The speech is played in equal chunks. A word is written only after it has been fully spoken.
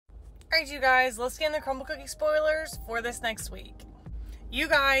Alright you guys, let's get into Crumbl cookie spoilers for this next week. You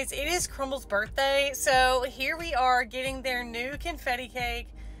guys, it is Crumbl's birthday, so here we are getting their new confetti cake.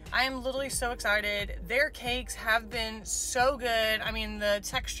 I am literally so excited. Their cakes have been so good. I mean, the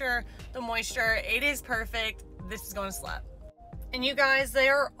texture, the moisture, it is perfect. This is gonna slap. And you guys, they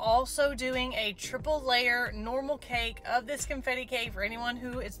are also doing a triple layer normal cake of this confetti cake for anyone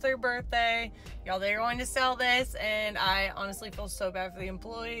who it's their birthday. Y'all, they're going to sell this, and I honestly feel so bad for the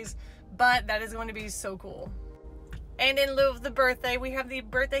employees, but that is going to be so cool. And in lieu of the birthday, we have the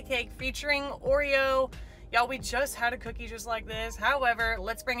birthday cake featuring Oreo. Y'all, we just had a cookie just like this. However,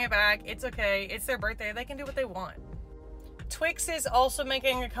 let's bring it back. It's okay. It's their birthday. They can do what they want. Twix is also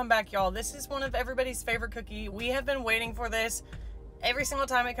making a comeback, y'all. This is one of everybody's favorite cookie. We have been waiting for this every single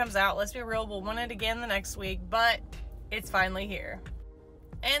time it comes out. Let's be real, we'll want it again the next week, but it's finally here.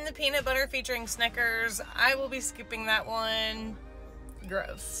 And the peanut butter featuring Snickers, I will be skipping that one.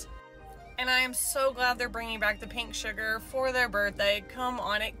 Gross. And I am so glad they're bringing back the pink sugar for their birthday. Come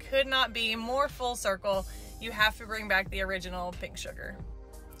on, it could not be more full circle. You have to bring back the original pink sugar.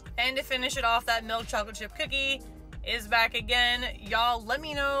 And to finish it off, that milk chocolate chip cookie is back again. Y'all, let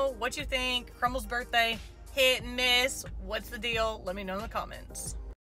me know what you think. Crumbl's birthday, hit, miss, what's the deal? Let me know in the comments.